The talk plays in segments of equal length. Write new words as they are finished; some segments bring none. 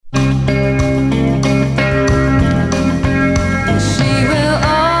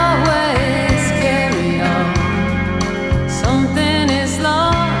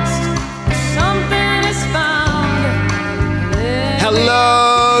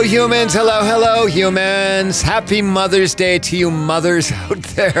Hello, humans. Hello, humans. Happy Mother's Day to you mothers out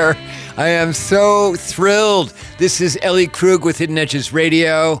there. I am so thrilled. This is Ellie Krug with Hidden Edges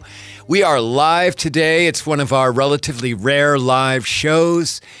Radio. We are live today. It's one of our relatively rare live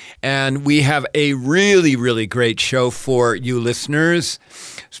shows, and we have a really, really great show for you listeners,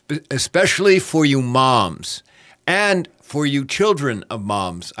 especially for you moms and for you children of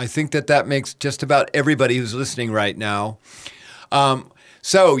moms. I think that makes just about everybody who's listening right now.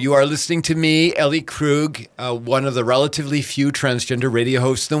 So you are listening to me, Ellie Krug, one of the relatively few transgender radio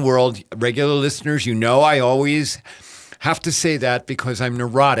hosts in the world. Regular listeners, you know I always have to say that because I'm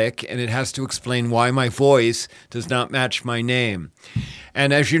neurotic, and it has to explain why my voice does not match my name.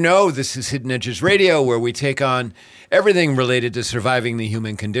 And as you know, this is Hidden Edges Radio, where we take on everything related to surviving the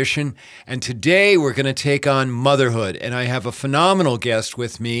human condition. And today we're going to take on motherhood. And I have a phenomenal guest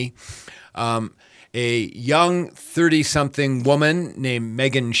with me, a young 30-something woman named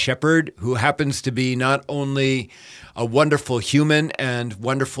Megan Shepherd, who happens to be not only a wonderful human and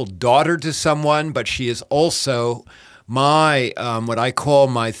wonderful daughter to someone, but she is also my, what I call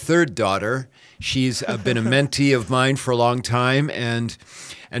my third daughter. She's been a mentee of mine for a long time. And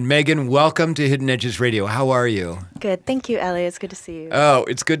Megan, welcome to Hidden Edges Radio. How are you? Good. Thank you, Ellie. It's good to see you. Oh,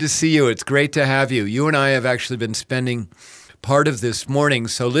 it's good to see you. It's great to have you. You and I have actually been spending part of this morning.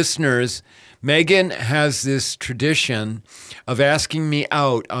 So listeners, Megan has this tradition of asking me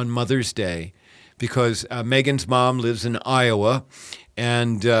out on Mother's Day because Megan's mom lives in Iowa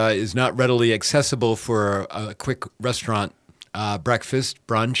and is not readily accessible for a quick restaurant breakfast,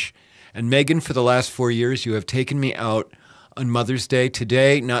 brunch. And Megan, for the last 4 years, you have taken me out on Mother's Day.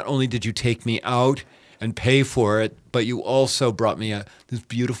 Today, not only did you take me out and pay for it, but you also brought me this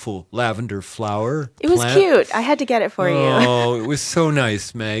beautiful lavender flower It was plant. cute. I had to get it for you. Oh, it was so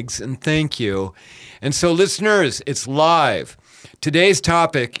nice, Megs, and thank you. And so, listeners, it's live. Today's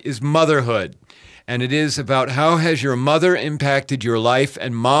topic is motherhood, and it is about how has your mother impacted your life,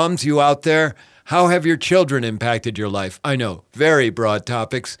 and moms, you out there, how have your children impacted your life? I know, very broad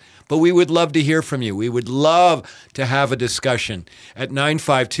topics, but we would love to hear from you. We would love to have a discussion. At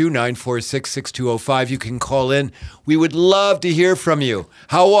 952-946-6205, you can call in. We would love to hear from you.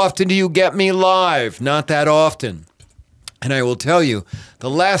 How often do you get me live? Not that often. And I will tell you, the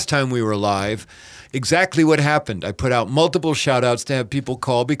last time we were live, exactly what happened. I put out multiple shout-outs to have people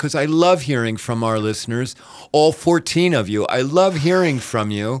call because I love hearing from our listeners, all 14 of you. I love hearing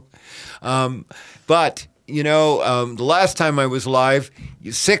from you. But, you know, the last time I was live,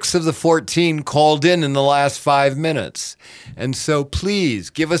 6 of the 14 called in the last 5 minutes. And so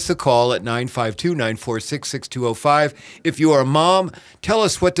please give us a call at 952-946-6205. If you are a mom, tell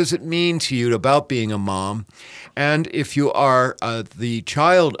us what does it mean to you about being a mom. And if you are the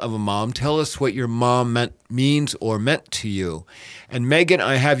child of a mom, tell us what your mom means or meant to you. And Megan,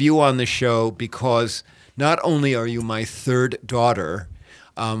 I have you on the show because not only are you my third daughter,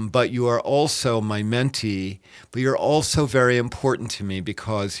 but you are also my mentee, but you're also very important to me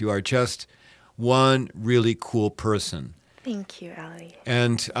because you are just one really cool person. Thank you, Ellie.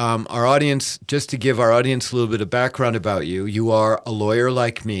 And our audience, just to give our audience a little bit of background about you, you are a lawyer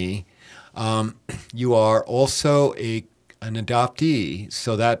like me. You are also an adoptee,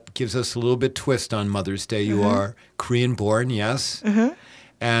 so that gives us a little bit twist on Mother's Day. You are Korean-born, yes?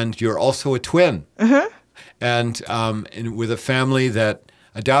 And you're also a twin. And with a family that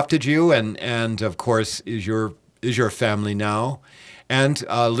adopted you and of course is your family now. And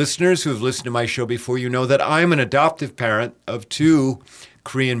listeners who have listened to my show before, you know that I'm an adoptive parent of 2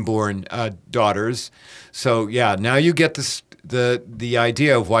 Korean-born daughters. So yeah, now you get the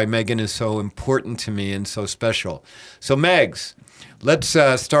idea of why Megan is so important to me and so special. So Megs, let's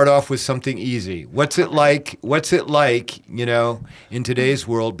start off with something easy. What's it like, you know, in today's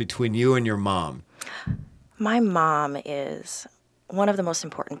world between you and your mom? My mom is one of the most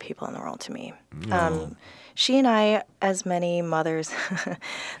important people in the world to me. She and I, as many mothers,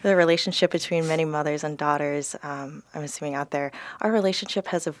 the relationship between many mothers and daughters, I'm assuming out there, our relationship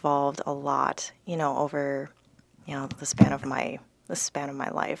has evolved a lot, you know, over, you know, the span of my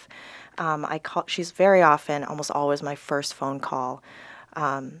life. She's very often, almost always, my first phone call.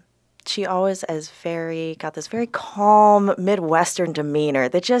 She always got this very calm Midwestern demeanor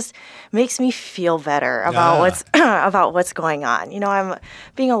that just makes me feel better about what's going on. You know,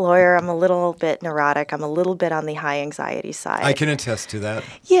 being a lawyer, I'm a little bit neurotic. I'm a little bit on the high anxiety side. I can attest to that.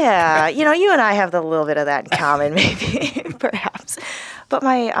 Yeah, you know, you and I have a little bit of that in common, maybe, perhaps. But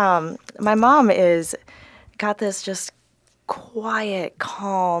my mom got this just quiet,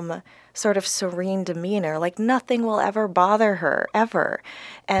 calm, sort of serene demeanor, like nothing will ever bother her, ever.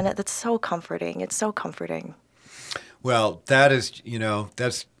 And that's so comforting. It's so comforting. Well, that is, you know,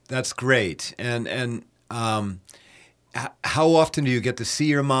 that's That's great. How often do you get to see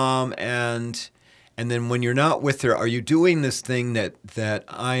your mom? And then when you're not with her, are you doing this thing that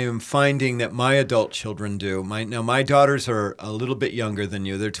I am finding that my adult children do? My daughters are a little bit younger than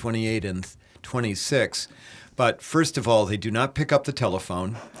you. They're 28 and 26. But first of all, they do not pick up the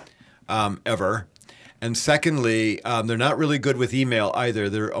telephone ever. And secondly, they're not really good with email either.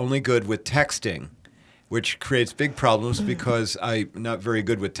 They're only good with texting, which creates big problems because I'm not very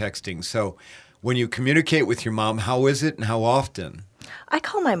good with texting. So when you communicate with your mom, how is it and how often? I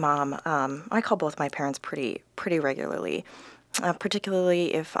call my mom. I call both my parents pretty regularly.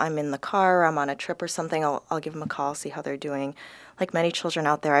 Particularly if I'm in the car or I'm on a trip or something, I'll give them a call, see how they're doing. Like many children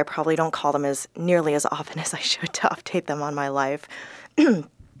out there, I probably don't call them as nearly as often as I should to update them on my life.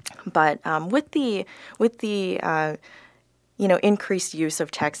 But with the increased use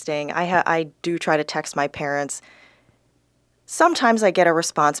of texting, I do try to text my parents. Sometimes I get a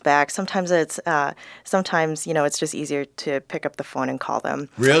response back. Sometimes it's just easier to pick up the phone and call them.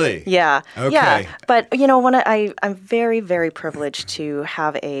 Really? Yeah. Okay. Yeah. But when I'm very, very privileged to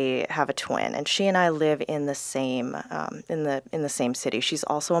have a twin, and she and I live in the same in the same city. She's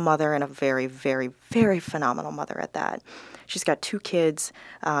also a mother, and a very, very, very phenomenal mother at that. She's got 2 kids,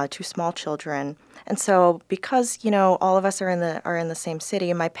 2 small children. And so because, all of us are in the same city,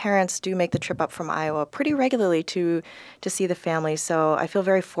 and my parents do make the trip up from Iowa pretty regularly to see the family. So I feel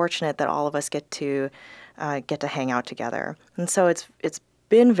very fortunate that all of us get to hang out together. And so it's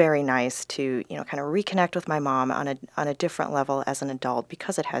been very nice to, kind of reconnect with my mom on a different level as an adult,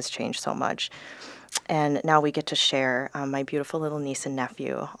 because it has changed so much. And now we get to share my beautiful little niece and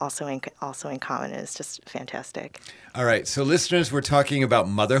nephew also in common. It's just fantastic. All right. So listeners, we're talking about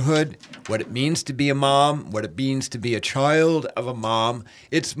motherhood, what it means to be a mom, what it means to be a child of a mom.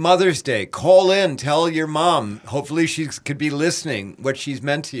 It's Mother's Day. Call in. Tell your mom. Hopefully she could be listening, what she's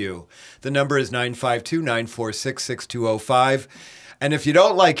meant to you. The number is 952-946-6205. And if you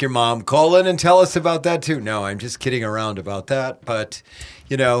don't like your mom, call in and tell us about that too. No, I'm just kidding around about that. But,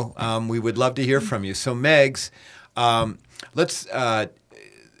 we would love to hear from you. So, Megs, let's,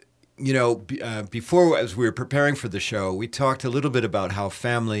 before, as we were preparing for the show, we talked a little bit about how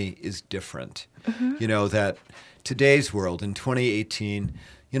family is different. Mm-hmm. That today's world, in 2018,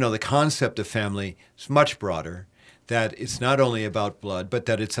 the concept of family is much broader. That it's not only about blood, but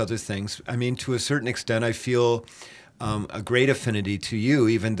that it's other things. I mean, to a certain extent, I feel a great affinity to you,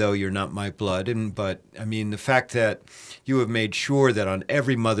 even though you're not my blood. But the fact that you have made sure that on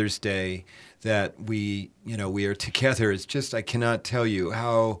every Mother's Day that we are together is just, I cannot tell you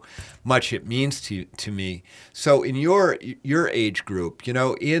how much it means to me. So in your age group,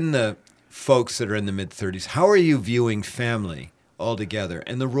 in the folks that are in the mid-30s, how are you viewing family altogether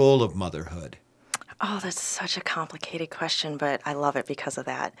and the role of motherhood? Oh, that's such a complicated question, but I love it because of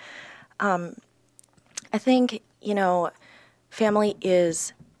that. I think, family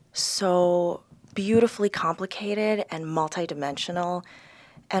is so beautifully complicated and multidimensional.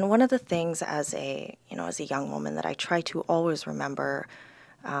 And one of the things as a young woman that I try to always remember,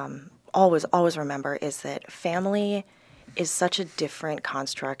 always remember, is that family is such a different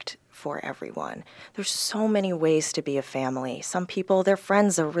construct for everyone. There's so many ways to be a family. Some people, their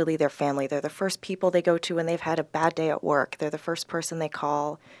friends are really their family. They're the first people they go to when they've had a bad day at work. They're the first person they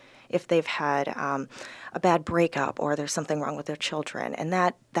call if they've had a bad breakup or there's something wrong with their children. And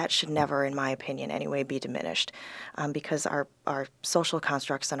that should never, in my opinion anyway, be diminished, because our social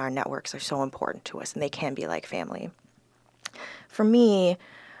constructs and our networks are so important to us, and they can be like family. For me,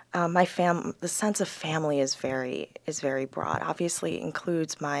 the sense of family is very broad. Obviously, it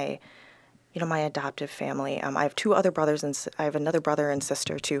includes my adoptive family. I have 2 other brothers, and I have another brother and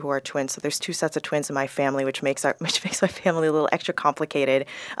sister too who are twins. So there's 2 sets of twins in my family, which makes my family a little extra complicated,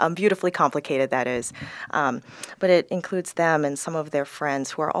 beautifully complicated, that is. But it includes them and some of their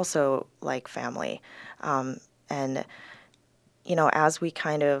friends who are also like family. And as we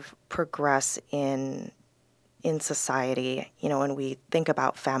kind of progress in society, and we think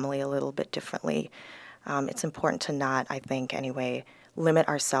about family a little bit differently, it's important to not, I think anyway, limit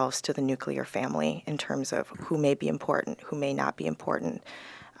ourselves to the nuclear family in terms of who may be important, who may not be important,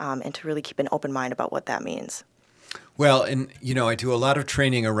 and to really keep an open mind about what that means. Well, and, I do a lot of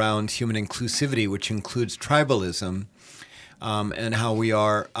training around human inclusivity, which includes tribalism, and how we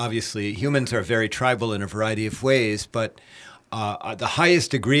are, obviously, humans are very tribal in a variety of ways, but the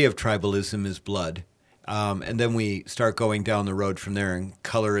highest degree of tribalism is blood. And then we start going down the road from there, and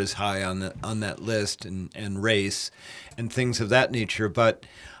color is high on that list, and race and things of that nature. But,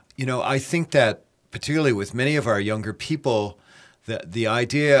 I think that particularly with many of our younger people, the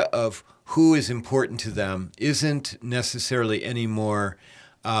idea of who is important to them isn't necessarily anymore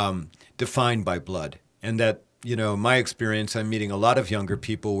defined by blood. And that, in my experience, I'm meeting a lot of younger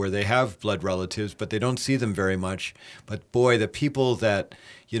people where they have blood relatives, but they don't see them very much. But boy, the people that,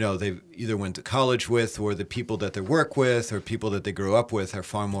 they either went to college with, or the people that they work with, or people that they grew up with are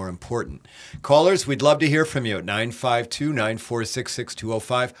far more important. Callers, we'd love to hear from you at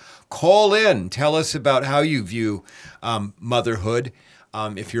 952-946-6205. Call in. Tell us about how you view motherhood.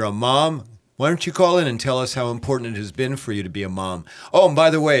 If you're a mom, why don't you call in and tell us how important it has been for you to be a mom? Oh, and by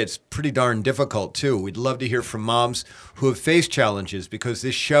the way, it's pretty darn difficult, too. We'd love to hear from moms who have faced challenges, because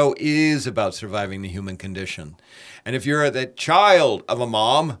this show is about surviving the human condition. And if you're the child of a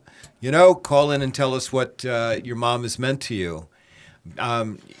mom, call in and tell us what your mom has meant to you.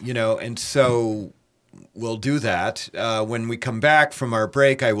 And so we'll do that. When we come back from our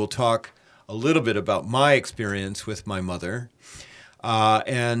break, I will talk a little bit about my experience with my mother.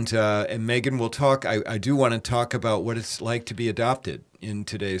 And Megan will talk. I do want to talk about what it's like to be adopted in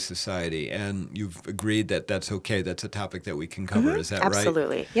today's society. And you've agreed that that's okay. That's a topic that we can cover. Is that right?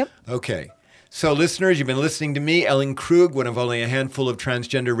 Absolutely. Yep. Okay. So listeners, you've been listening to me, Ellen Krug, one of only a handful of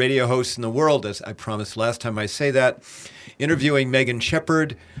transgender radio hosts in the world, as I promised last time I say that, interviewing Megan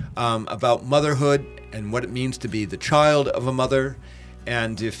Shepherd about motherhood and what it means to be the child of a mother.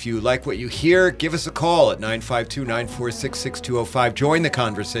 And if you like what you hear, give us a call at 952-946-6205. Join the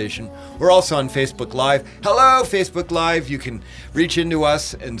conversation. We're also on Facebook Live. Hello, Facebook Live. You can reach into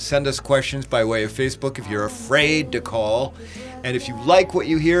us and send us questions by way of Facebook if you're afraid to call. And if you like what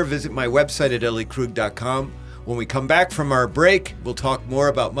you hear, visit my website at elliekrug.com. When we come back from our break, we'll talk more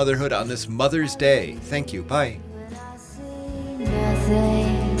about motherhood on this Mother's Day. Thank you. Bye.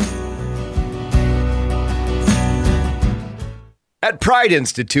 At Pride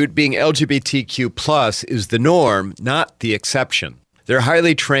Institute, being LGBTQ+ is the norm, not the exception. Their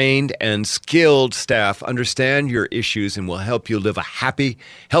highly trained and skilled staff understand your issues and will help you live a happy,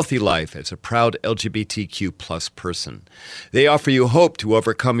 healthy life as a proud LGBTQ+ person. They offer you hope to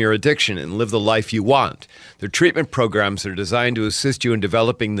overcome your addiction and live the life you want. Their treatment programs are designed to assist you in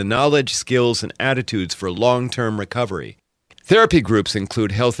developing the knowledge, skills, and attitudes for long-term recovery. Therapy groups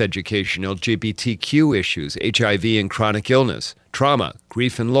include health education, LGBTQ issues, HIV and chronic illness, trauma,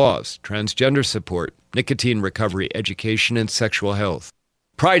 grief and loss, transgender support, nicotine recovery, education, and sexual health.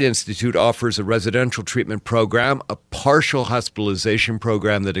 Pride Institute offers a residential treatment program, a partial hospitalization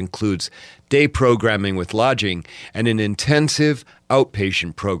program that includes day programming with lodging, and an intensive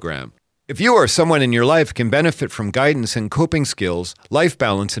outpatient program. If you or someone in your life can benefit from guidance and coping skills, life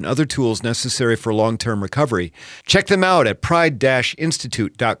balance, and other tools necessary for long-term recovery, check them out at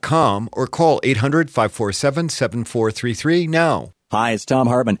pride-institute.com or call 800-547-7433 now. Hi, it's Tom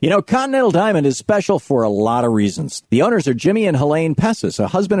Hartman. Continental Diamond is special for a lot of reasons. The owners are Jimmy and Helene Pessis, a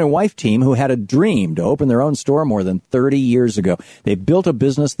husband and wife team who had a dream to open their own store more than 30 years ago. They built a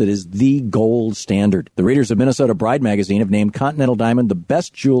business that is the gold standard. The readers of Minnesota Bride magazine have named Continental Diamond the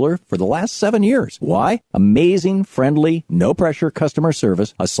best jeweler for the last 7 years. Why? Amazing, friendly, no-pressure customer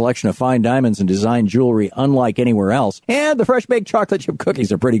service, a selection of fine diamonds and design jewelry unlike anywhere else, and the fresh-baked chocolate chip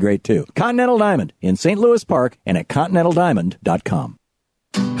cookies are pretty great, too. Continental Diamond in St. Louis Park and at continentaldiamond.com.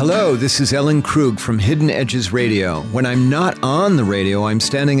 Hello, this is Ellen Krug from Hidden Edges Radio. When I'm not on the radio, I'm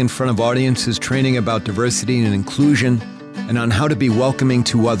standing in front of audiences training about diversity and inclusion and on how to be welcoming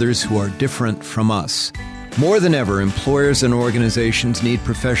to others who are different from us. More than ever, employers and organizations need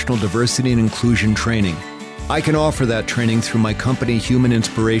professional diversity and inclusion training. I can offer that training through my company, Human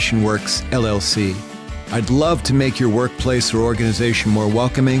Inspiration Works, LLC. I'd love to make your workplace or organization more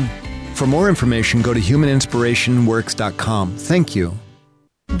welcoming. For more information, go to humaninspirationworks.com. Thank you.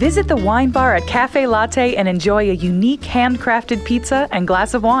 Visit the wine bar at Cafe Latte and enjoy a unique handcrafted pizza and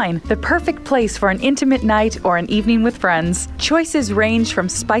glass of wine. The perfect place for an intimate night or an evening with friends. Choices range from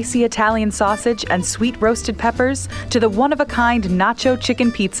spicy Italian sausage and sweet roasted peppers to the one-of-a-kind nacho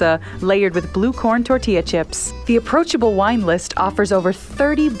chicken pizza layered with blue corn tortilla chips. The approachable wine list offers over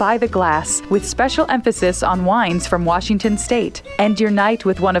 30 by the glass with special emphasis on wines from Washington State. End your night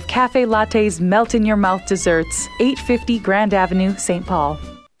with one of Cafe Latte's melt-in-your-mouth desserts. 850 Grand Avenue, St. Paul.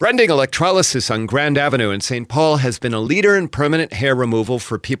 Brending Electrolysis on Grand Avenue in St. Paul has been a leader in permanent hair removal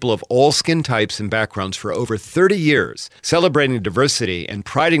for people of all skin types and backgrounds for over 30 years, celebrating diversity and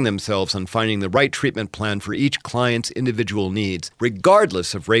priding themselves on finding the right treatment plan for each client's individual needs,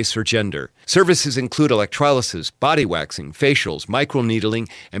 regardless of race or gender. Services include electrolysis, body waxing, facials, microneedling,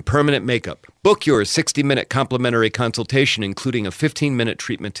 and permanent makeup. Book your 60-minute complimentary consultation, including a 15-minute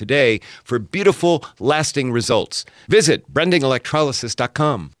treatment today for beautiful, lasting results. Visit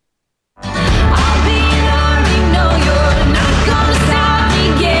brendingelectrolysis.com. I'll be an army, no, you're not gonna stop me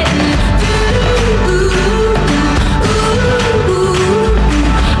getting through.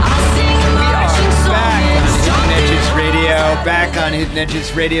 on Hidden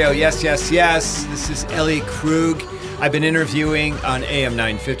Edges Radio. Yes, yes, yes. This is Ellie Krug. I've been interviewing on AM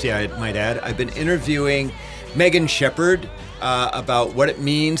 950, I might add. I've been interviewing Megan Shepherd about what it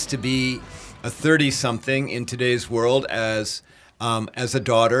means to be a 30-something in today's world as a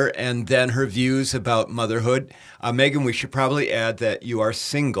daughter, and then her views about motherhood. Megan, we should probably add that you are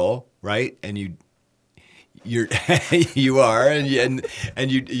single, right? And you're you are, and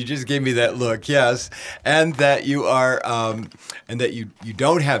you just gave me that look, yes, and that you are, and that you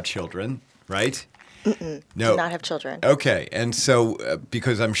don't have children, right? Mm-mm. No, Do not have children. Okay, and so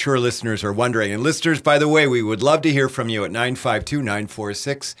because I'm sure listeners are wondering, and listeners, by the way, we would love to hear from you at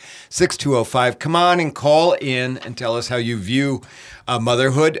 952-946-6205. Come on and call in and tell us how you view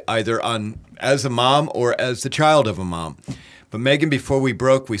motherhood, either as a mom or as the child of a mom. But Megan, before we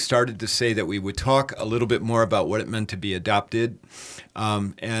broke, we started to say that we would talk a little bit more about what it meant to be adopted.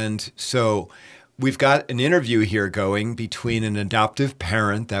 And so we've got an interview here going between an adoptive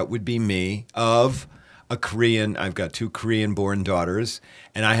parent, that would be me, of a Korean, I've got 2 Korean-born daughters,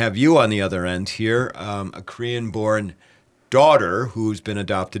 and I have you on the other end here, a Korean-born daughter who's been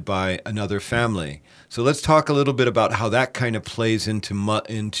adopted by another family. So let's talk a little bit about how that kind of plays into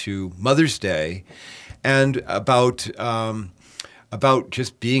Mother's Day, and about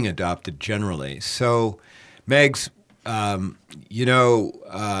just being adopted generally. So, Megs,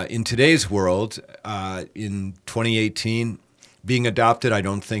 in today's world, in 2018, being adopted, I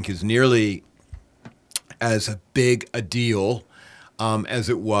don't think is nearly as a big a deal as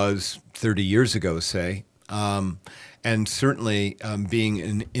it was 30 years ago, say. And certainly being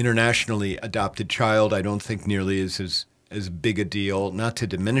an internationally adopted child, I don't think nearly is as big a deal, not to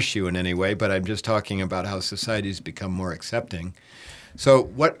diminish you in any way, but I'm just talking about how society's become more accepting. So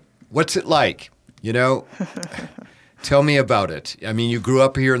what's it like? Tell me about it. I mean, you grew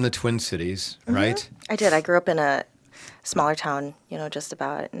up here in the Twin Cities, right? I did. I grew up in a smaller town, just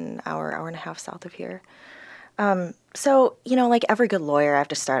about an hour and a half south of here. So, like every good lawyer, I have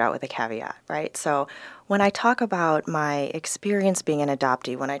to start out with a caveat, right? So when I talk about my experience being an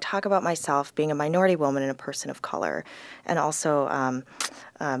adoptee, when I talk about myself being a minority woman and a person of color, and also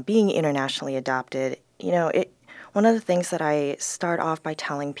being internationally adopted, one of the things that I start off by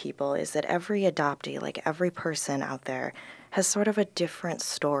telling people is that every adoptee, like every person out there, has sort of a different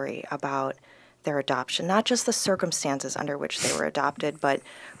story about their adoption, not just the circumstances under which they were adopted, but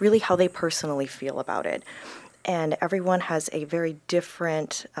really how they personally feel about it. And everyone has a very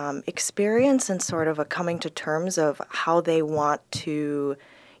different experience and sort of a coming to terms of how they want to,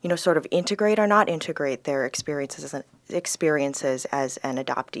 sort of integrate or not integrate their experiences as an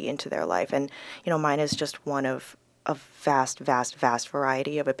adoptee into their life. And, mine is just one of a vast, vast, vast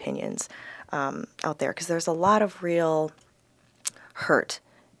variety of opinions out there, because there's a lot of real hurt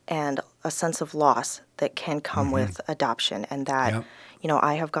and a sense of loss that can come with adoption, and that,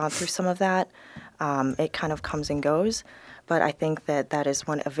 I have gone through some of that. It kind of comes and goes, but I think that is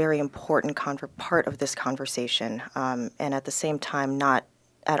a very important part of this conversation, and at the same time, not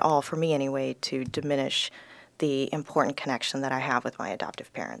at all, for me anyway, to diminish the important connection that I have with my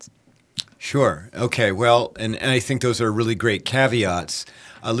adoptive parents. Sure. Okay. Well, and I think those are really great caveats.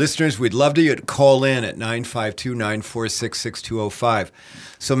 Listeners, we'd love to call in at 952-946-6205.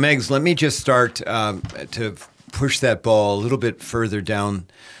 So, Megs, let me just start to push that ball a little bit further down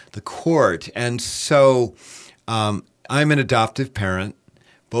the court. And so I'm an adoptive parent.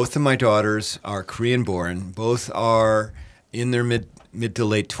 Both of my daughters are Korean-born. Both are in their mid to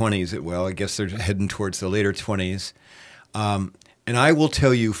late 20s. Well, I guess they're heading towards the later 20s. And I will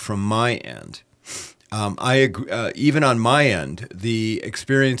tell you from my end, I agree, even on my end, the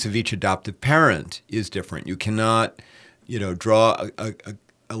experience of each adoptive parent is different. You cannot, draw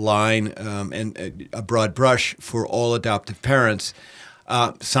a line and a broad brush for all adoptive parents.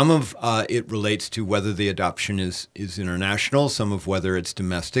 Some of it relates to whether the adoption is international, some of whether it's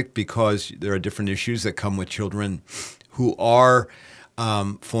domestic, because there are different issues that come with children who are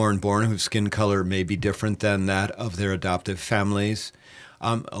foreign-born, whose skin color may be different than that of their adoptive families.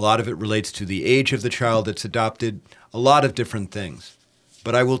 A lot of it relates to the age of the child that's adopted, a lot of different things.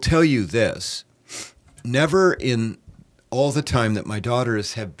 But I will tell you this, never in all the time that my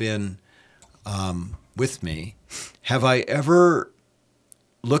daughters have been with me have I ever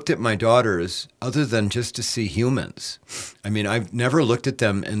looked at my daughters other than just to see humans. I mean, I've never looked at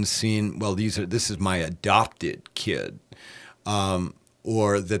them and seen, well, this is my adopted kid.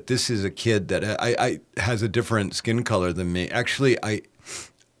 Or that this is a kid that I has a different skin color than me. Actually,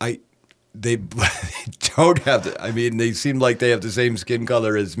 they don't have. They seem like they have the same skin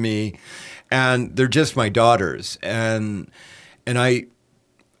color as me, and they're just my daughters. And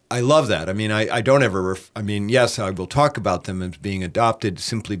I love that. I mean, I don't ever, yes, I will talk about them as being adopted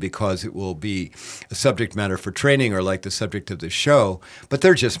simply because it will be a subject matter for training or like the subject of the show, but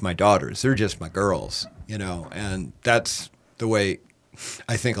they're just my daughters. They're just my girls, and that's the way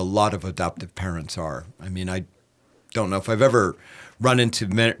I think a lot of adoptive parents are. I mean, I don't know if I've ever run into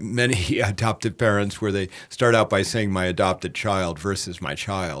many adoptive parents where they start out by saying my adopted child versus my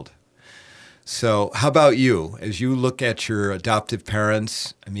child. So how about you? As you look at your adoptive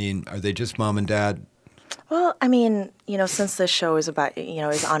parents, I mean, are they just mom and dad? Well, I mean, since this show is about,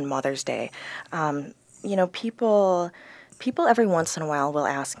 is on Mother's Day, people every once in a while will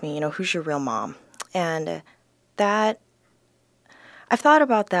ask me, who's your real mom? And that, I've thought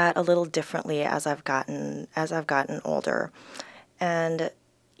about that a little differently as I've gotten older. And,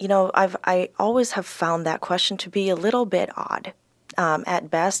 I always have found that question to be a little bit odd. At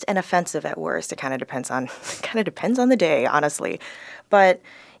best, and offensive at worst. It kind of depends on the day, honestly. But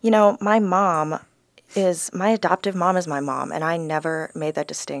my adoptive mom is my mom, and I never made that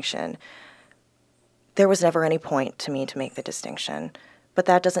distinction. There was never any point to me to make the distinction, but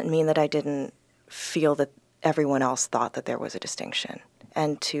that doesn't mean that I didn't feel that everyone else thought that there was a distinction.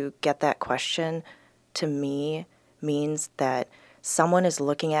 And to get that question to me means that someone is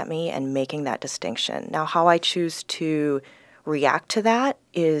looking at me and making that distinction. Now, how I choose to react to that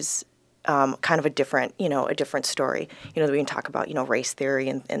is kind of a different story. We can talk about, race theory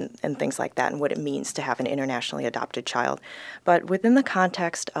and things like that and what it means to have an internationally adopted child. But within the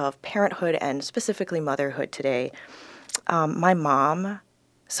context of parenthood and specifically motherhood today, my mom,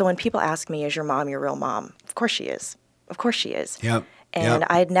 so when people ask me, is your mom your real mom? Of course she is. Of course she is. Yep. And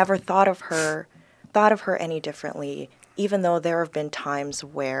I had never thought of her any differently, even though there have been times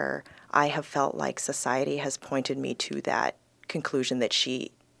where I have felt like society has pointed me to that conclusion that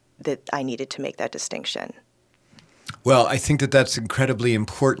I needed to make that distinction. Well, I think that that's incredibly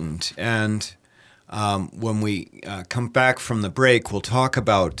important. And when we come back from the break, we'll talk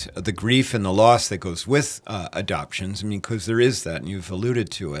about the grief and the loss that goes with adoptions. I mean, because there is that, and you've alluded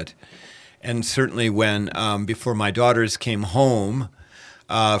to it. And certainly when, before my daughters came home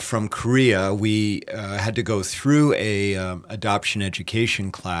from Korea, we had to go through a adoption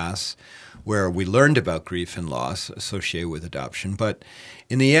education class where we learned about grief and loss associated with adoption. But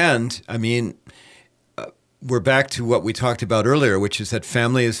in the end, I mean, we're back to what we talked about earlier, which is that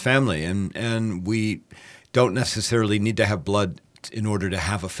family is family, and we don't necessarily need to have blood in order to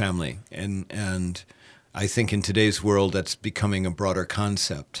have a family. And I think in today's world, that's becoming a broader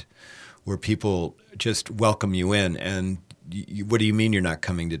concept where people just welcome you in. And what do you mean you're not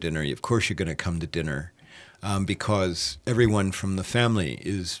coming to dinner? Of course you're going to come to dinner because everyone from the family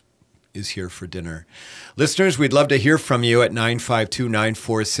is here for dinner. Listeners, we'd love to hear from you at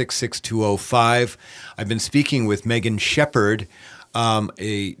 952-946-6205. I've been speaking with Megan Shepard,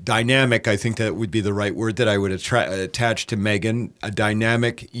 a dynamic, I think that would be the right word that I would attach to Megan, a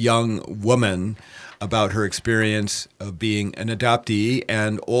dynamic young woman about her experience of being an adoptee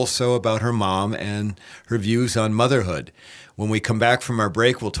and also about her mom and her views on motherhood. When we come back from our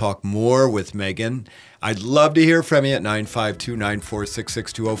break, we'll talk more with Megan. I'd love to hear from you at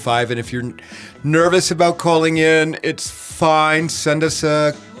 952-946-6205. And if you're nervous about calling in, it's fine. Send us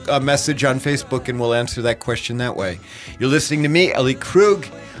a message on Facebook and we'll answer that question that way. You're listening to me, Ellie Krug,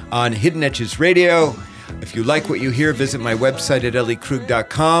 on Hidden Edges Radio. If you like what you hear, visit my website at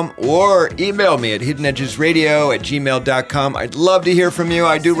elliekrug.com or email me at hiddenedgesradio@gmail.com. I'd love to hear from you.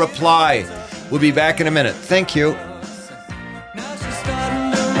 I do reply. We'll be back in a minute. Thank you.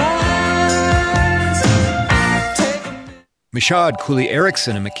 Michaud Cooley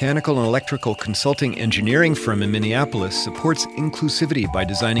Erickson, a mechanical and electrical consulting engineering firm in Minneapolis, supports inclusivity by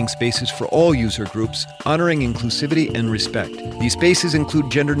designing spaces for all user groups, honoring inclusivity and respect. These spaces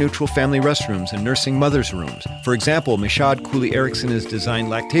include gender-neutral family restrooms and nursing mothers' rooms. For example, Michaud Cooley Erickson has designed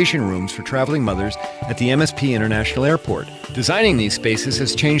lactation rooms for traveling mothers at the MSP International Airport. Designing these spaces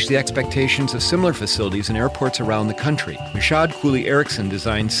has changed the expectations of similar facilities in airports around the country. Michaud Cooley Erickson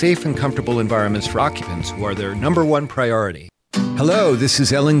designs safe and comfortable environments for occupants who are their number one priority. Hello, this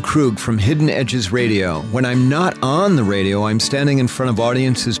is Ellen Krug from Hidden Edges Radio. When I'm not on the radio, I'm standing in front of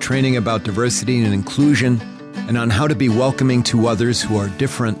audiences training about diversity and inclusion and on how to be welcoming to others who are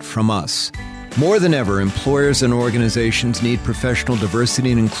different from us. More than ever, employers and organizations need professional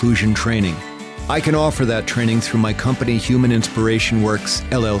diversity and inclusion training. I can offer that training through my company, Human Inspiration Works,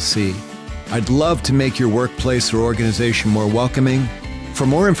 LLC. I'd love to make your workplace or organization more welcoming. For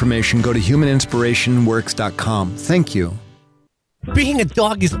more information, go to humaninspirationworks.com. Thank you. Being a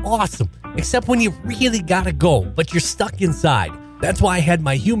dog is awesome, except when you really gotta go, but you're stuck inside. That's why I had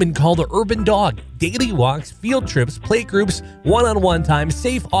my human called the Urban Dog. Daily walks, field trips, play groups, one-on-one time,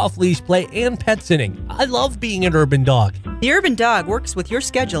 safe off-leash play, and pet sitting. I love being an Urban Dog. The Urban Dog works with your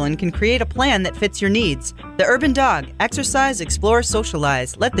schedule and can create a plan that fits your needs. The Urban Dog. Exercise, explore,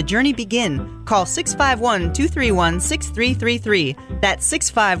 socialize. Let the journey begin. Call 651-231-6333. That's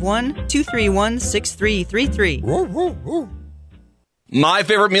 651-231-6333. My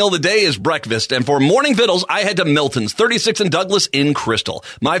favorite meal of the day is breakfast, and for morning vittles, I head to Milton's, 36 and Douglas in Crystal.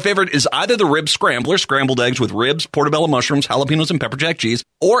 My favorite is either the rib scrambler, scrambled eggs with ribs, portobello mushrooms, jalapenos, and pepper jack cheese,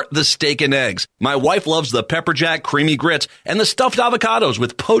 or the steak and eggs. My wife loves the pepper jack creamy grits and the stuffed avocados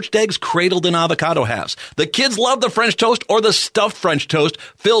with poached eggs cradled in avocado halves. The kids love the French toast or the stuffed French toast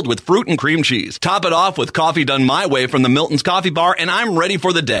filled with fruit and cream cheese. Top it off with coffee done my way from the Milton's Coffee Bar, and I'm ready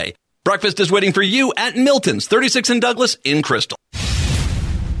for the day. Breakfast is waiting for you at Milton's, 36 and Douglas in Crystal.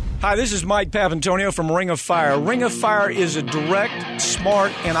 Hi, this is Mike Pavantonio from Ring of Fire. Ring of Fire is a direct,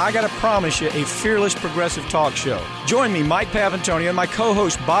 smart, and I got to promise you, a fearless progressive talk show. Join me, Mike Pavantonio, and my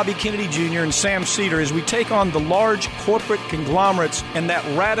co-host Bobby Kennedy Jr. and Sam Cedar as we take on the large corporate conglomerates and that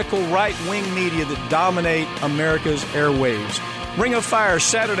radical right-wing media that dominate America's airwaves. Ring of Fire,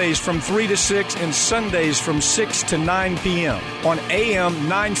 Saturdays from 3 to 6 and Sundays from 6 to 9 p.m. on AM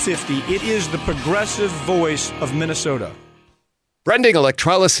 950. It is the progressive voice of Minnesota. Brending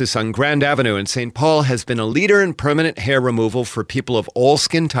Electrolysis on Grand Avenue in St. Paul has been a leader in permanent hair removal for people of all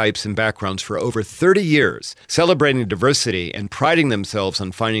skin types and backgrounds for over 30 years, celebrating diversity and priding themselves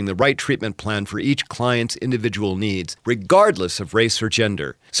on finding the right treatment plan for each client's individual needs, regardless of race or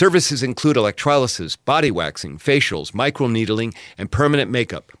gender. Services include electrolysis, body waxing, facials, microneedling, and permanent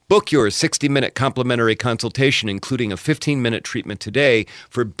makeup. Book your 60-minute complimentary consultation, including a 15-minute treatment today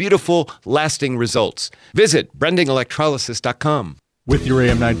for beautiful, lasting results. Visit BrendingElectrolysis.com. With your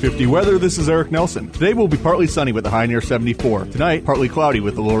AM 950 weather, this is Eric Nelson. Today will be partly sunny with a high near 74. Tonight, partly cloudy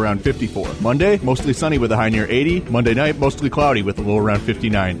with a low around 54. Monday, mostly sunny with a high near 80. Monday night, mostly cloudy with a low around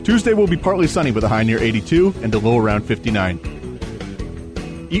 59. Tuesday will be partly sunny with a high near 82 and a low around 59.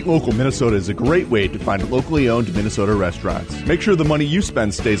 Eat Local Minnesota is a great way to find locally owned Minnesota restaurants. Make sure the money you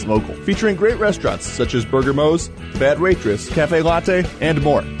spend stays local. Featuring great restaurants such as Burger Mo's, Bad Waitress, Cafe Latte, and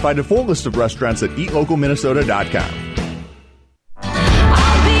more. Find a full list of restaurants at eatlocalminnesota.com.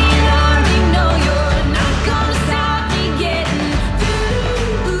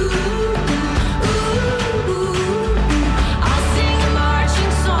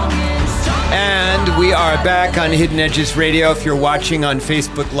 We are back on Hidden Edges Radio. If you're watching on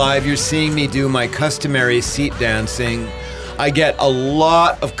Facebook Live, you're seeing me do my customary seat dancing. I get a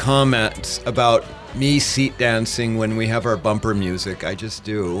lot of comments about me seat dancing when we have our bumper music. I just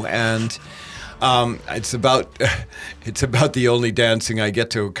do. And it's about the only dancing I get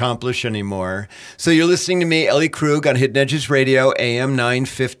to accomplish anymore. So you're listening to me, Ellie Krug, on Hidden Edges Radio, AM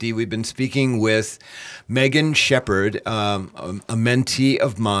 950. We've been speaking with Megan Shepard, a mentee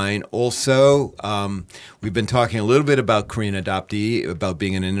of mine. Also, we've been talking a little bit about Korean adoptee, about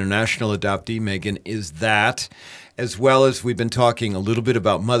being an international adoptee. Megan is that, as well as we've been talking a little bit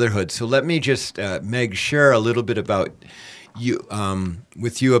about motherhood. So let me just, Meg, share a little bit about you,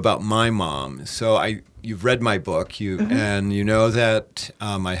 with you about my mom. So you've read my book, and you know that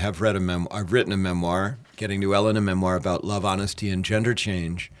I have read I've written a memoir, Getting to Ellen, a memoir about love, honesty, and gender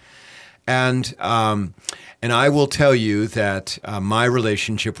change. And I will tell you that my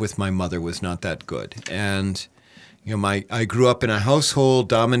relationship with my mother was not that good. And you know, I grew up in a household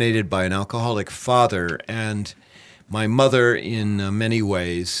dominated by an alcoholic father, and my mother, in many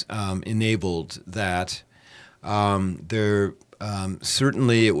ways, enabled that.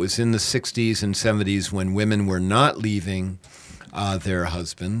 Certainly, it was in the 60s and 70s when women were not leaving their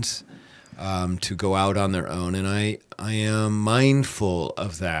husbands to go out on their own, and I am mindful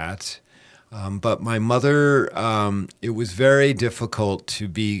of that. But my mother, it was very difficult to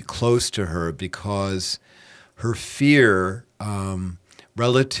be close to her because her fear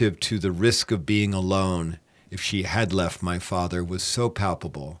relative to the risk of being alone if she had left my father was so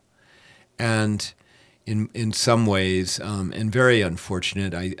palpable. And in some ways, and very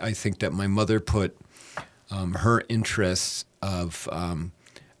unfortunate, I think that my mother put her interests of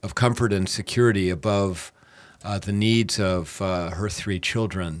comfort and security above the needs of her three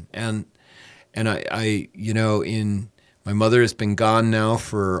children. And I my mother has been gone now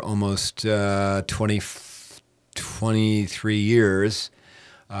for almost 23 years.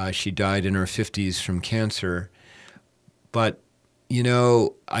 She died in her 50s from cancer. But, you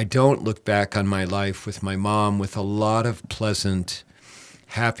know, I don't look back on my life with my mom with a lot of pleasant,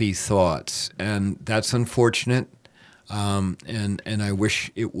 happy thoughts. And that's unfortunate. And I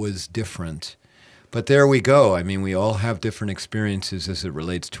wish it was different. But there we go. I mean, we all have different experiences as it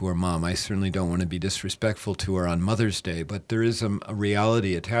relates to our mom. I certainly don't want to be disrespectful to her on Mother's Day, but there is a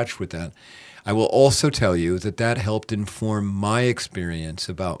reality attached with that. I will also tell you that that helped inform my experience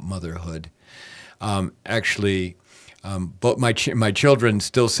about motherhood. But my children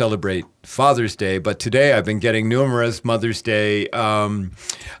still celebrate Father's Day, but today I've been getting numerous Mother's Day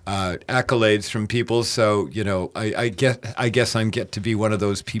accolades from people. So I guess I'm get to be one of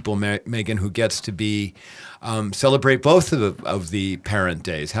those people, Megan, who gets to be celebrate both of the parent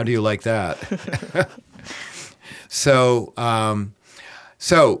days. How do you like that? So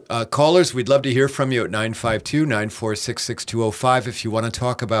callers, we'd love to hear from you at 952-946-6205 if you want to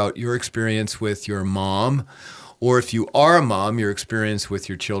talk about your experience with your mom, or if you are a mom, your experience with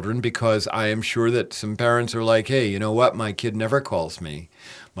your children, because I am sure that some parents are like, hey, you know what? My kid never calls me.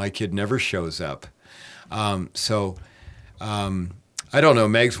 My kid never shows up. I don't know,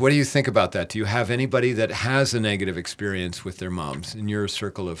 Megs, what do you think about that? Do you have anybody that has a negative experience with their moms in your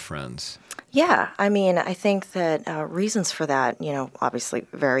circle of friends? Yeah, I mean, I think that reasons for that, obviously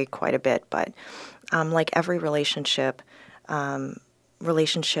vary quite a bit, but like every relationship,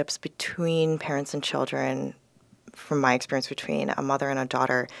 relationships between parents and children, from my experience between a mother and a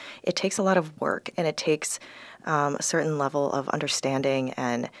daughter, it takes a lot of work, and it takes a certain level of understanding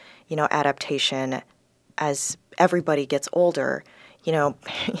and, adaptation as everybody gets older.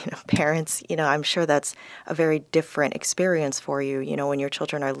 Parents, I'm sure that's a very different experience for you, when your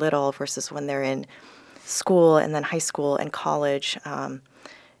children are little versus when they're in school and then high school and college, and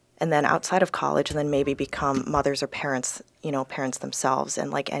then outside of college, and then maybe become mothers or parents, parents themselves.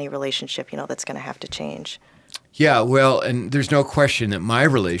 And like any relationship, that's going to have to change. Yeah, well, and there's no question that my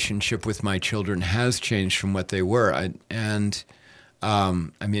relationship with my children has changed from what they were. I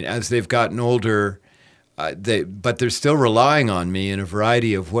mean, as they've gotten older, but they're still relying on me in a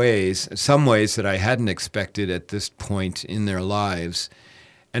variety of ways, some ways that I hadn't expected at this point in their lives.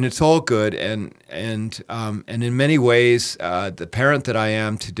 And it's all good. And in many ways, the parent that I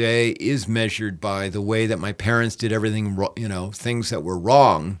am today is measured by the way that my parents did everything, things that were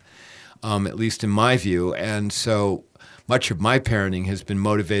wrong, at least in my view. And so much of my parenting has been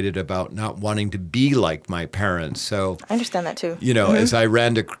motivated about not wanting to be like my parents. So I understand that too. As I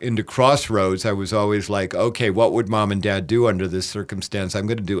ran into crossroads, I was always like, okay, what would mom and dad do under this circumstance? I'm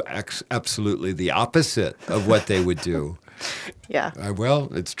going to do absolutely the opposite of what they would do. Yeah.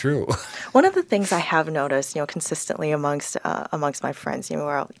 Well, it's true. One of the things I have noticed, consistently amongst my friends, who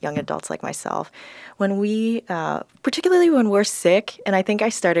are young adults like myself, when we, particularly when we're sick, and I think I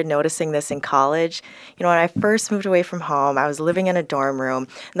started noticing this in college. When I first moved away from home, I was living in a dorm room,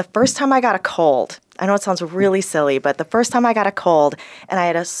 and the first time I got a cold, I know it sounds really silly, but the first time I got a cold, and I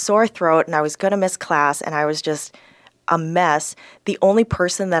had a sore throat, and I was going to miss class, and I was just a mess, the only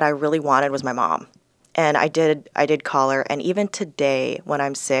person that I really wanted was my mom. And I did call her, and even today when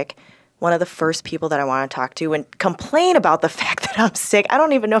I'm sick, one of the first people that I want to talk to and complain about the fact that I'm sick, I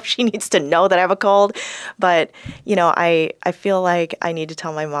don't even know if she needs to know that I have a cold, but I feel like I need to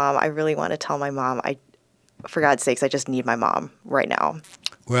tell my mom. I really want to tell my mom. For God's sakes, I just need my mom right now.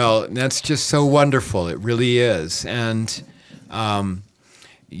 Well, that's just so wonderful. It really is. And and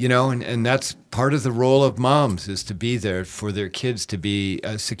that's part of the role of moms, is to be there for their kids, to be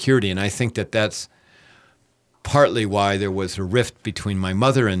security. And I think that that's partly why there was a rift between my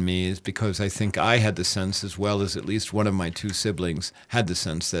mother and me, is because I think I had the sense, as well as at least one of my two siblings had the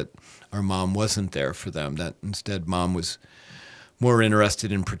sense, that our mom wasn't there for them, that instead mom was more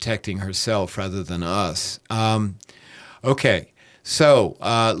interested in protecting herself rather than us. Okay, so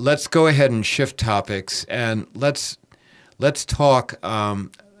let's go ahead and shift topics, and let's talk.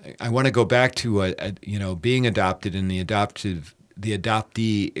 I want to go back to being adopted and the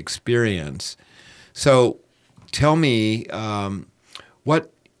adoptee experience. So tell me,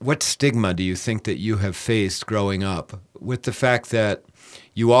 what stigma do you think that you have faced growing up with the fact that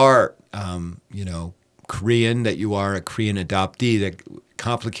you are, Korean, that you are a Korean adoptee, that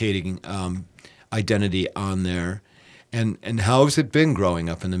complicating identity on there, and how has it been growing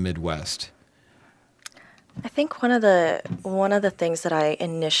up in the Midwest? I think one of the things that I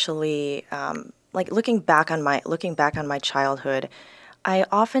initially looking back on my childhood, I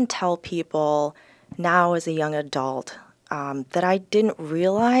often tell people now as a young adult that I didn't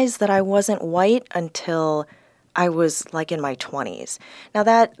realize that I wasn't white until I was in my 20s. Now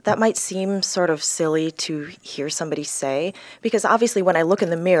that might seem sort of silly to hear somebody say, because obviously when I look in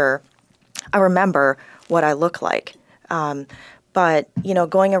the mirror, I remember what I look like. But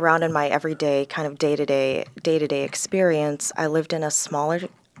going around in my everyday kind of day-to-day experience, I lived in a smaller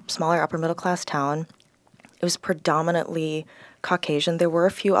upper middle class town. was predominantly Caucasian. There were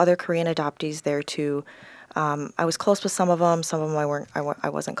a few other Korean adoptees there too. I was close with some of them I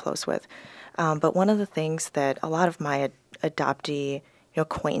wasn't close with. But one of the things that a lot of my adoptee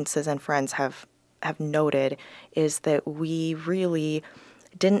acquaintances and friends have noted is that we really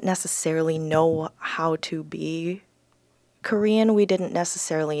didn't necessarily know how to be Korean. We didn't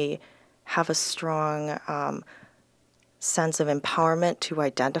necessarily have a strong sense of empowerment to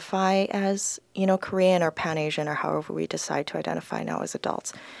identify as, Korean or Pan-Asian or however we decide to identify now as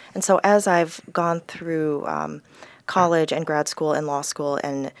adults. And so as I've gone through college and grad school and law school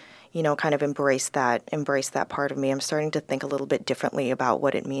and, kind of embrace that part of me, I'm starting to think a little bit differently about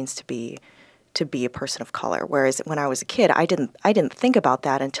what it means to be a person of color. Whereas when I was a kid, I didn't think about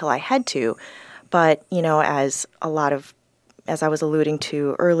that until I had to. But, as I was alluding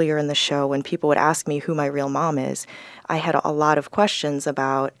to earlier in the show, when people would ask me who my real mom is, I had a lot of questions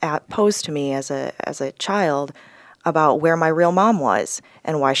posed to me as a child about where my real mom was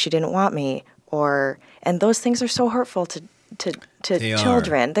and why she didn't want me, and those things are so hurtful to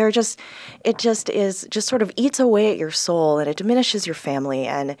children. It just sort of eats away at your soul and it diminishes your family.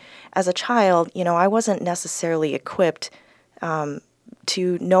 And as a child, I wasn't necessarily equipped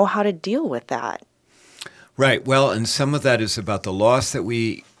to know how to deal with that. Right. Well, and some of that is about the loss that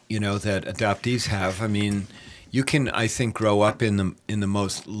that adoptees have. I mean, you can, I think, grow up in the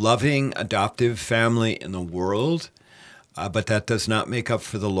most loving adoptive family in the world, but that does not make up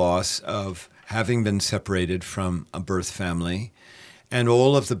for the loss of having been separated from a birth family and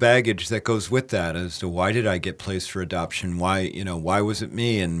all of the baggage that goes with that as to why did I get placed for adoption? Why was it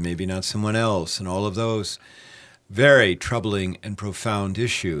me and maybe not someone else? And all of those very troubling and profound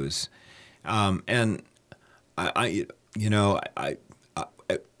issues. And I'm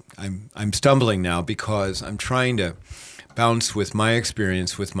stumbling now because I'm trying to bounce with my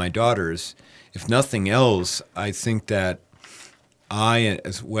experience with my daughters. If nothing else, I think that I,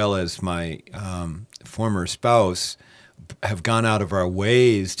 as well as my former spouse, have gone out of our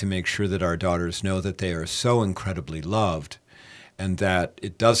ways to make sure that our daughters know that they are so incredibly loved and that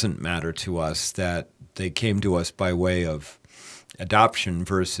it doesn't matter to us that they came to us by way of adoption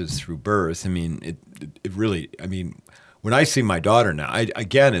versus through birth. I mean, it really, when I see my daughter now,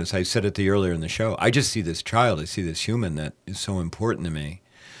 again, as I said earlier in the show, I just see this child, I see this human that is so important to me.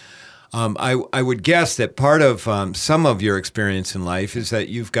 I would guess that part of some of your experience in life is that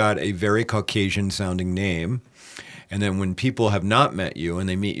you've got a very Caucasian-sounding name, and then when people have not met you and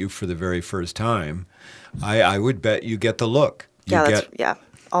they meet you for the very first time, I would bet you get the look.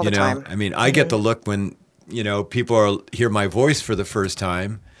 All the time. I get the look when people hear my voice for the first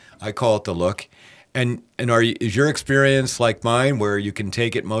time. I call it the look. And is your experience like mine, where you can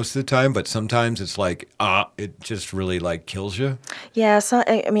take it most of the time, but sometimes it's like, it just really kills you? Yeah, so,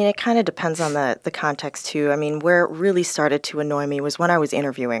 it kind of depends on the context too. Where it really started to annoy me was when I was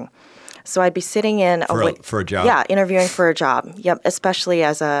interviewing. So I'd be sitting in for a job. Yeah, interviewing for a job. Yep, especially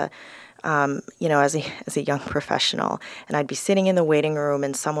as a young professional, and I'd be sitting in the waiting room,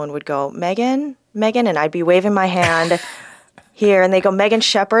 and someone would go, Megan, and I'd be waving my hand. Here, and they go, Megan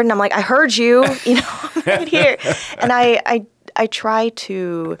Shepard, and I'm like, I heard you, I'm right here. And I try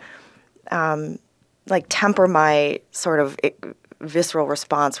to temper my sort of visceral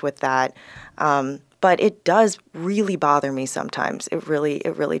response with that, but it does really bother me sometimes. It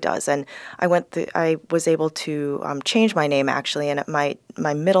really does. And I was able to change my name actually, and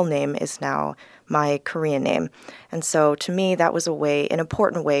my middle name is now my Korean name. And so to me, that was an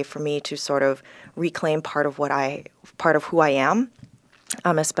important way for me to sort of reclaim part of who I am,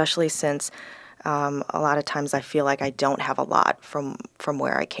 especially since a lot of times I feel like I don't have a lot from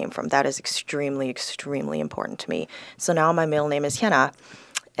where I came from. That is extremely, extremely important to me. So now my middle name is Hyena,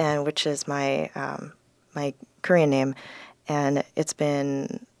 and which is my Korean name, and it's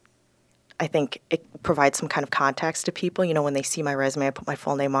been, I think it provides some kind of context to people. When they see my resume, I put my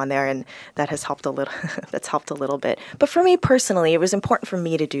full name on there, and that has helped a little. That's helped a little bit. But for me personally, it was important for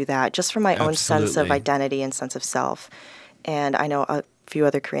me to do that, just for my own sense of identity and sense of self. And I know a few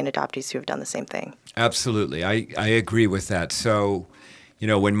other Korean adoptees who have done the same thing. Absolutely, I agree with that. So,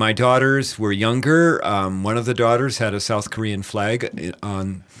 when my daughters were younger, one of the daughters had a South Korean flag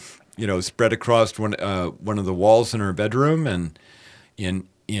on, spread across one of the walls in her bedroom, and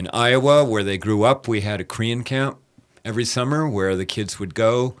in Iowa, where they grew up, we had a Korean camp every summer where the kids would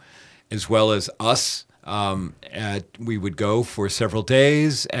go, as well as us. We would go for several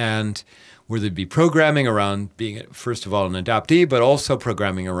days, and where there'd be programming around being, first of all, an adoptee, but also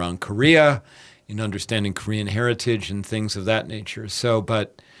programming around Korea, in understanding Korean heritage and things of that nature. So,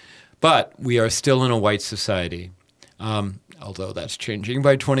 but we are still in a white society, although that's changing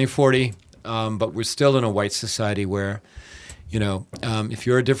by 2040. but we're still in a white society where, if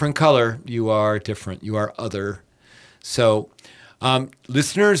you're a different color, you are different. You are other. So,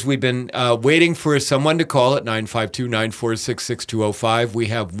 listeners, we've been waiting for someone to call at 952-946-6205. We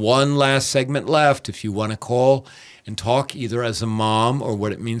have one last segment left. If you want to call and talk either as a mom or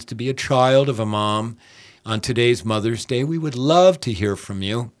what it means to be a child of a mom on today's Mother's Day, we would love to hear from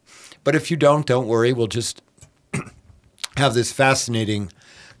you. But if you don't worry. We'll just have this fascinating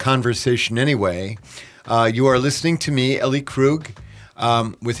conversation anyway. You are listening to me, Ellie Krug,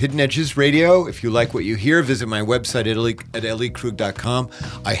 with Hidden Edges Radio. If you like what you hear, visit my website at elliekrug.com.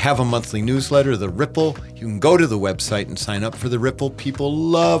 I have a monthly newsletter, The Ripple. You can go to the website and sign up for The Ripple. People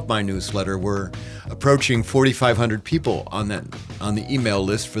love my newsletter. We're approaching 4,500 people on the email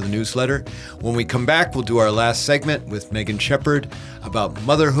list for the newsletter. When we come back, we'll do our last segment with Megan Shepard about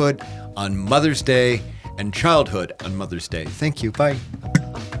motherhood on Mother's Day and childhood on Mother's Day. Thank you. Bye.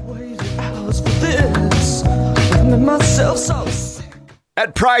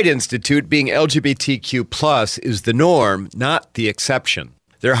 At Pride Institute, being LGBTQ+ is the norm, not the exception.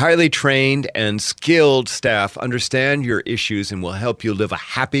 Their highly trained and skilled staff understand your issues and will help you live a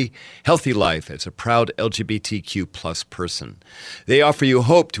happy, healthy life as a proud LGBTQ+ person. They offer you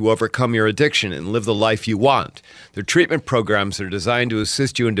hope to overcome your addiction and live the life you want. Their treatment programs are designed to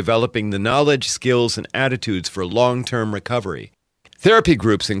assist you in developing the knowledge, skills, and attitudes for long-term recovery. Therapy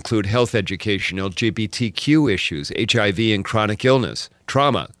groups include health education, LGBTQ issues, HIV and chronic illness,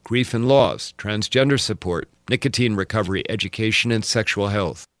 trauma, grief and loss, transgender support, nicotine recovery, education, and sexual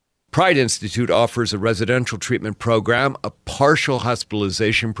health. Pride Institute offers a residential treatment program, a partial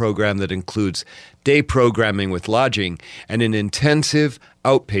hospitalization program that includes day programming with lodging, and an intensive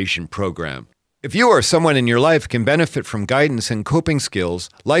outpatient program. If you or someone in your life can benefit from guidance and coping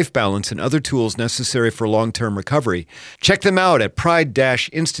skills, life balance, and other tools necessary for long-term recovery, check them out at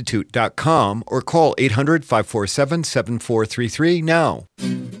pride-institute.com or call 800-547-7433 now.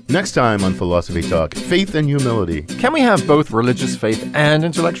 Next time on Philosophy Talk, faith and humility. Can we have both religious faith and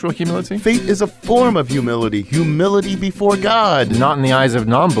intellectual humility? Faith is a form of humility. Humility before God. Not in the eyes of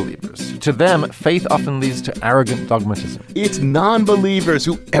non-believers. To them, faith often leads to arrogant dogmatism. It's non-believers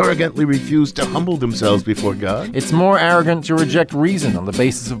who arrogantly refuse to humble themselves before God. It's more arrogant to reject reason on the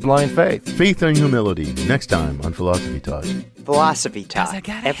basis of blind faith. Faith and humility. Next time on Philosophy Talk. Philosophy Talk.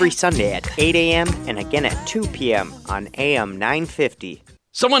 Every Sunday at 8 a.m. and again at 2 p.m. on AM 950.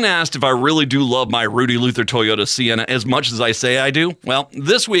 Someone asked if I really do love my Rudy Luther Toyota Sienna as much as I say I do. Well,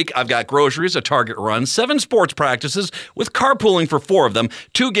 this week I've got groceries, a Target run, 7 sports practices with carpooling for 4 of them,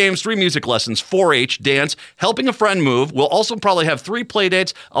 2 games, 3 music lessons, 4-H, dance, helping a friend move. We'll also probably have 3 play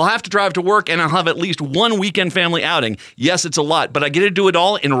dates. I'll have to drive to work, and I'll have at least 1 weekend family outing. Yes, it's a lot, but I get to do it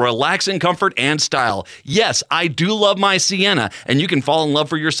all in relaxing comfort and style. Yes, I do love my Sienna, and you can fall in love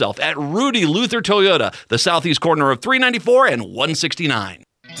for yourself at Rudy Luther Toyota, the southeast corner of 394 and 169.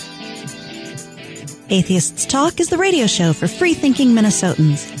 Atheists Talk is the radio show for free-thinking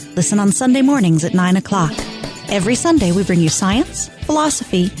Minnesotans. Listen on Sunday mornings at 9 o'clock. Every Sunday we bring you science,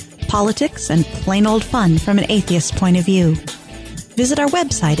 philosophy, politics, and plain old fun from an atheist's point of view. Visit our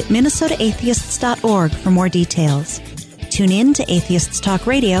website at minnesotaatheists.org for more details. Tune in to Atheists Talk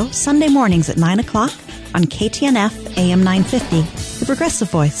Radio Sunday mornings at 9 o'clock on KTNF AM 950, the progressive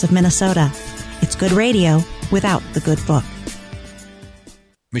voice of Minnesota. It's good radio without the good book.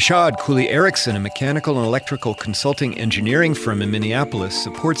 Michaud Cooley Erickson, a mechanical and electrical consulting engineering firm in Minneapolis,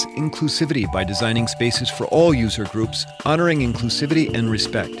 supports inclusivity by designing spaces for all user groups, honoring inclusivity and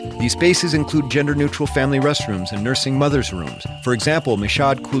respect. These spaces include gender-neutral family restrooms and nursing mothers' rooms. For example,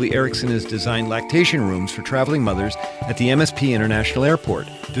 Michaud Cooley Erickson has designed lactation rooms for traveling mothers at the MSP International Airport.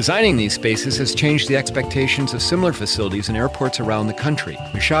 Designing these spaces has changed the expectations of similar facilities in airports around the country.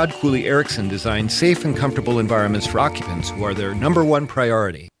 Michaud Cooley Erickson designed safe and comfortable environments for occupants who are their number one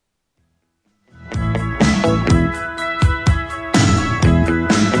priority.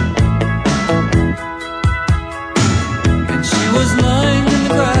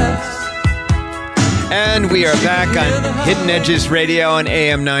 And we are back on Hidden Edges Radio on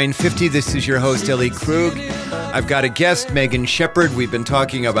AM 950. This is your host, Ellie Krug. I've got a guest, Megan Shepard. We've been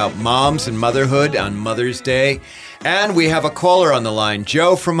talking about moms and motherhood on Mother's Day. And we have a caller on the line,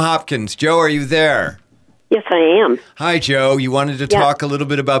 Joe from Hopkins. Joe, are you there? Yes, I am. Hi, Joe. You wanted to talk a little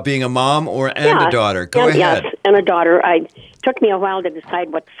bit about being a mom and a daughter. Go ahead. Yes, and a daughter. It took me a while to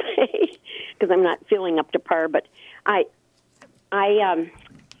decide what to say because I'm not feeling up to par. But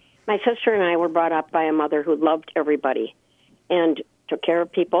my sister and I were brought up by a mother who loved everybody and took care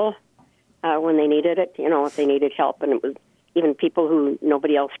of people when they needed it, if they needed help. And it was even people who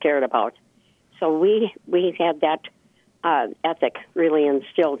nobody else cared about. So we had that ethic really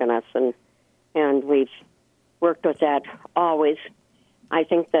instilled in us. And and we've worked with that always. I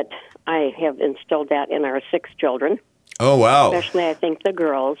think that I have instilled that in our 6 children. Oh, wow. Especially, I think, the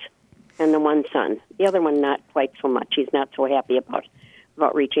girls and the one son. The other one, not quite so much. He's not so happy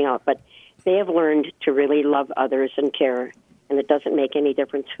about reaching out. But they have learned to really love others and care, and it doesn't make any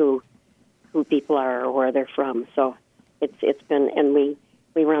difference who people are or where they're from. So it's been, and we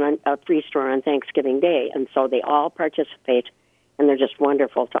run a free store on Thanksgiving Day, and so they all participate, and they're just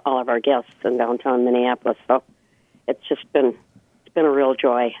wonderful to all of our guests in downtown Minneapolis. So it's been a real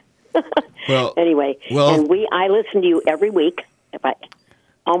joy. Well, anyway, and I listen to you every week,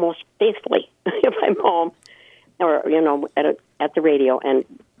 almost faithfully, if I'm home, or at the radio, and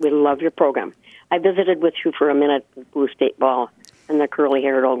we love your program. I visited with you for a minute at Blue State Ball, and the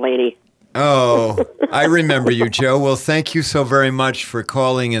curly-haired old lady. Oh, I remember you, Joe. Well, thank you so very much for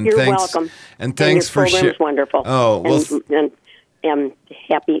calling, and You're thanks. welcome. And thanks your for program is wonderful. Oh, well, and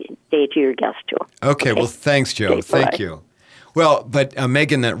happy day to your guest too. Okay, well, thanks, Joe. Okay, thank bye. you. Well, but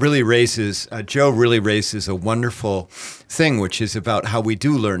Megan, that really Joe really raises a wonderful thing, which is about how we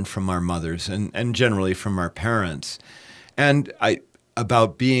do learn from our mothers and generally from our parents. And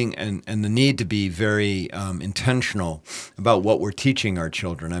about being and the need to be very intentional about what we're teaching our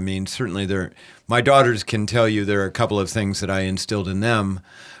children. I mean, certainly my daughters can tell you there are a couple of things that I instilled in them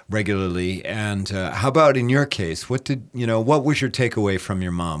regularly. And how about in your case? What was your takeaway from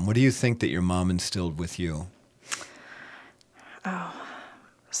your mom? What do you think that your mom instilled with you? Oh,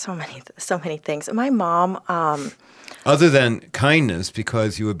 so many things. My mom, other than kindness,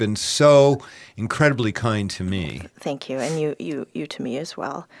 because you have been so incredibly kind to me. Thank you, and you to me as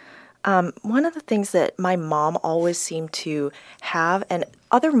well. One of the things that my mom always seemed to have, and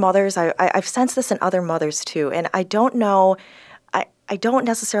other mothers, I've sensed this in other mothers too, and I don't know, I don't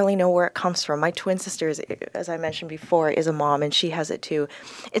necessarily know where it comes from. My twin sister, as I mentioned before, is a mom, and she has it too.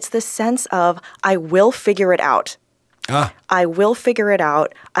 It's the sense of, I will figure it out. I will figure it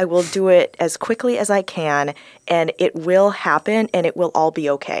out. I will do it as quickly as I can, and it will happen, and it will all be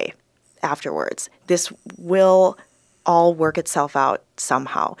okay afterwards. This will all work itself out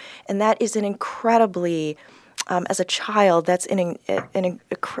somehow. And that is an incredibly, as a child, that's an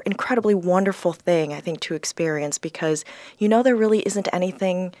incredibly wonderful thing, I think, to experience, because there really isn't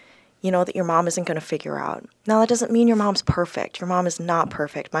anything that your mom isn't going to figure out. Now, that doesn't mean your mom's perfect. Your mom is not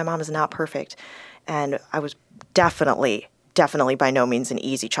perfect. My mom is not perfect. And I was definitely by no means an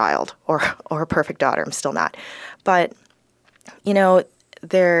easy child or a perfect daughter. I'm still not. But,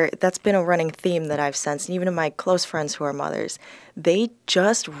 that's been a running theme that I've sensed. And even in my close friends who are mothers, they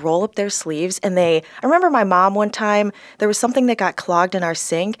just roll up their sleeves and I remember my mom one time, there was something that got clogged in our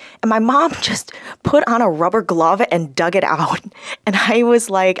sink, and my mom just put on a rubber glove and dug it out. And I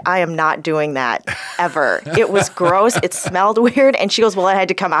was like, I am not doing that ever. It was gross. It smelled weird. And she goes, well, it had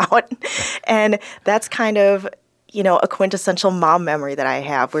to come out. And that's kind of, a quintessential mom memory that I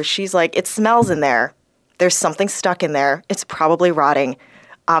have, where she's like, it smells in there. There's something stuck in there. It's probably rotting.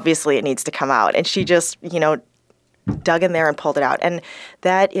 Obviously, it needs to come out. And she just, dug in there and pulled it out. And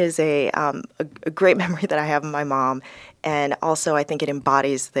that is a great memory that I have of my mom. And also, I think it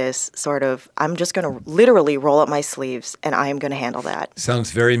embodies this sort of, I'm just going to literally roll up my sleeves, and I am going to handle that.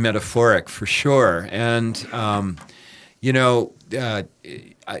 Sounds very metaphoric, for sure. And,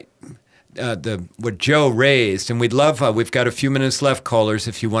 what Joe raised, and we'd love, we've got a few minutes left, callers,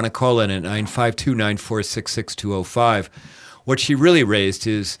 if you want to call in at 952-946-6205. What she really raised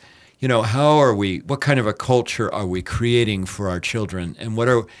is, what kind of a culture are we creating for our children? And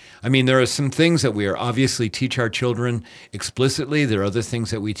there are some things that we are obviously teach our children explicitly. There are other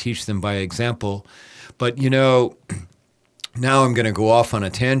things that we teach them by example. But, now I'm going to go off on a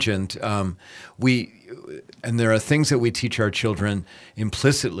tangent. And there are things that we teach our children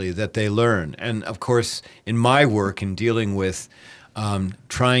implicitly that they learn. And of course, in my work in dealing with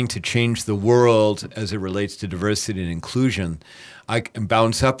trying to change the world as it relates to diversity and inclusion, I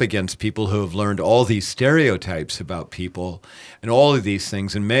bounce up against people who have learned all these stereotypes about people and all of these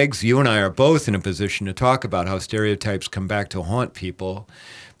things. And Megs, you and I are both in a position to talk about how stereotypes come back to haunt people,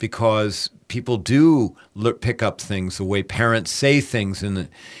 because people do pick up things, the way parents say things in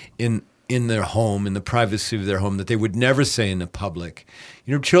their home, in the privacy of their home, that they would never say in the public.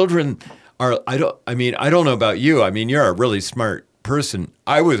 Children are, I don't know about you. You're a really smart person.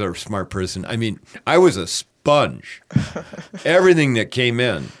 I was a smart person. I was a sponge. Everything that came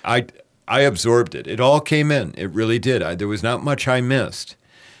in, I absorbed it. It all came in. It really did. There was not much I missed.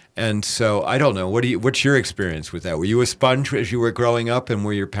 And so I don't know. What's your experience with that? Were you a sponge as you were growing up, and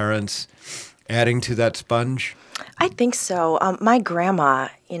were your parents adding to that sponge? I think so. My grandma,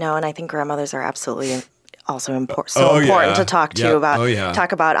 and I think grandmothers are absolutely also important to talk to you about. Oh, yeah.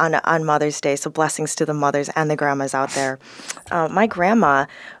 Talk about on Mother's Day. So blessings to the mothers and the grandmas out there. My grandma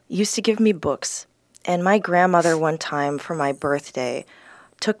used to give me books, and my grandmother one time for my birthday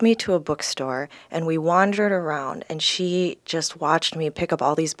took me to a bookstore, and we wandered around, and she just watched me pick up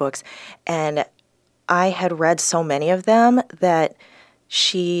all these books, and I had read so many of them that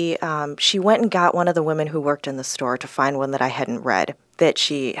she went and got one of the women who worked in the store to find one that I hadn't read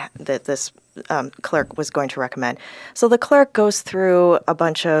that this clerk was going to recommend. So the clerk goes through a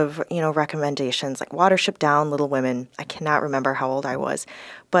bunch of recommendations like Watership Down, Little Women. I cannot remember how old I was,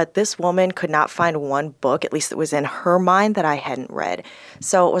 but this woman could not find one book, at least that was in her mind, that I hadn't read.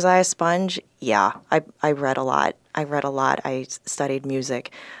 So was I a sponge? Yeah, I read a lot. I studied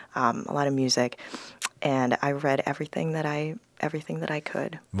music, a lot of music, and I read everything that I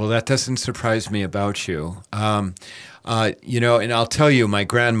could. Well, that doesn't surprise me about you. And I'll tell you, my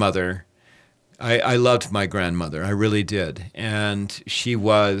grandmother, I loved my grandmother. I really did. And she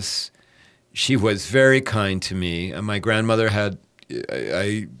was very kind to me. And my grandmother had,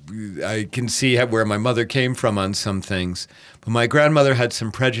 I can see where my mother came from on some things. But my grandmother had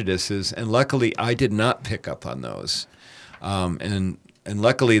some prejudices, and luckily I did not pick up on those. And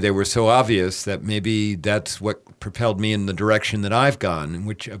luckily they were so obvious that maybe that's what propelled me in the direction that I've gone,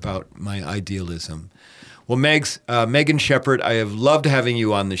 which about my idealism. Well, Megan Shepherd, I have loved having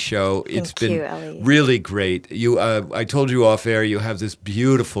you on the show. It's been really great. I told you off air, you have this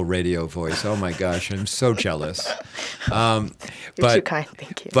beautiful radio voice. Oh my gosh, I'm so jealous. You're too kind,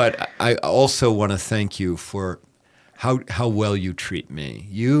 thank you. But I also want to thank you for how well you treat me.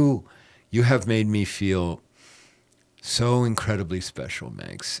 You have made me feel so incredibly special,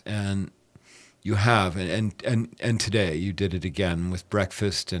 Megs, and you have, and today you did it again with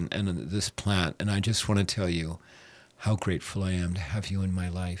breakfast and this plant, and I just want to tell you how grateful I am to have you in my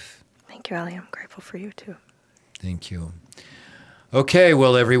life. Thank you, Ellie. I'm grateful for you too. Thank you. Okay,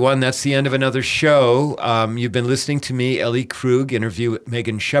 well, everyone, that's the end of another show. You've been listening to me, Ellie Krug, interview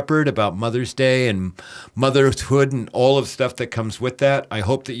Megan Shepherd about Mother's Day and motherhood and all of the stuff that comes with that. I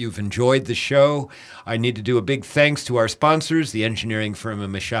hope that you've enjoyed the show. I need to do a big thanks to our sponsors, the engineering firm of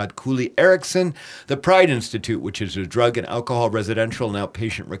Mashad Cooley Erickson, the Pride Institute, which is a drug and alcohol residential and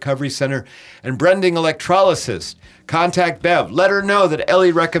outpatient recovery center, and Brending Electrolysis. Contact Bev. Let her know that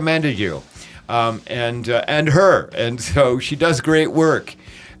Ellie recommended you. And her. And so she does great work.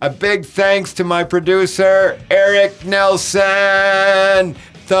 A big thanks to my producer, Eric Nelson.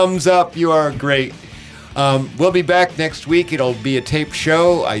 Thumbs up. You are great. We'll be back next week. It'll be a taped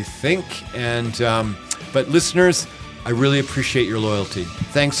show, I think. But listeners, I really appreciate your loyalty.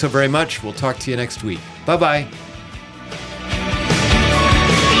 Thanks so very much. We'll talk to you next week. Bye-bye.